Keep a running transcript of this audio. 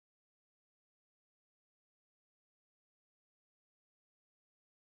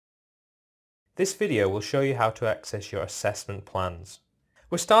This video will show you how to access your assessment plans.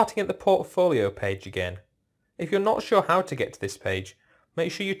 We're starting at the portfolio page again. If you're not sure how to get to this page,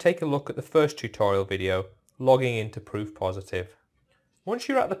 make sure you take a look at the first tutorial video, logging into Proof Positive. Once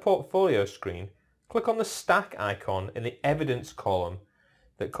you're at the portfolio screen, click on the stack icon in the evidence column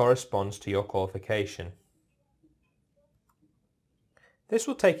that corresponds to your qualification. This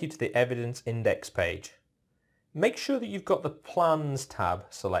will take you to the evidence index page. Make sure that you've got the Plans tab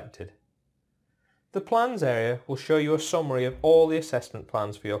selected. The Plans area will show you a summary of all the assessment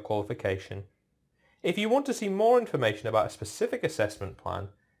plans for your qualification. If you want to see more information about a specific assessment plan,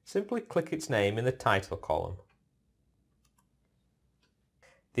 simply click its name in the title column.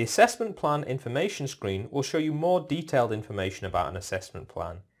 The Assessment Plan Information screen will show you more detailed information about an assessment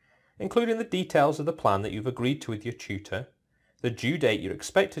plan, including the details of the plan that you've agreed to with your tutor, the due date you're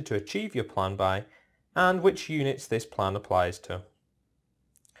expected to achieve your plan by, and which units this plan applies to.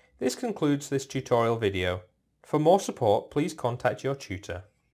 This concludes this tutorial video. For more support, please contact your tutor.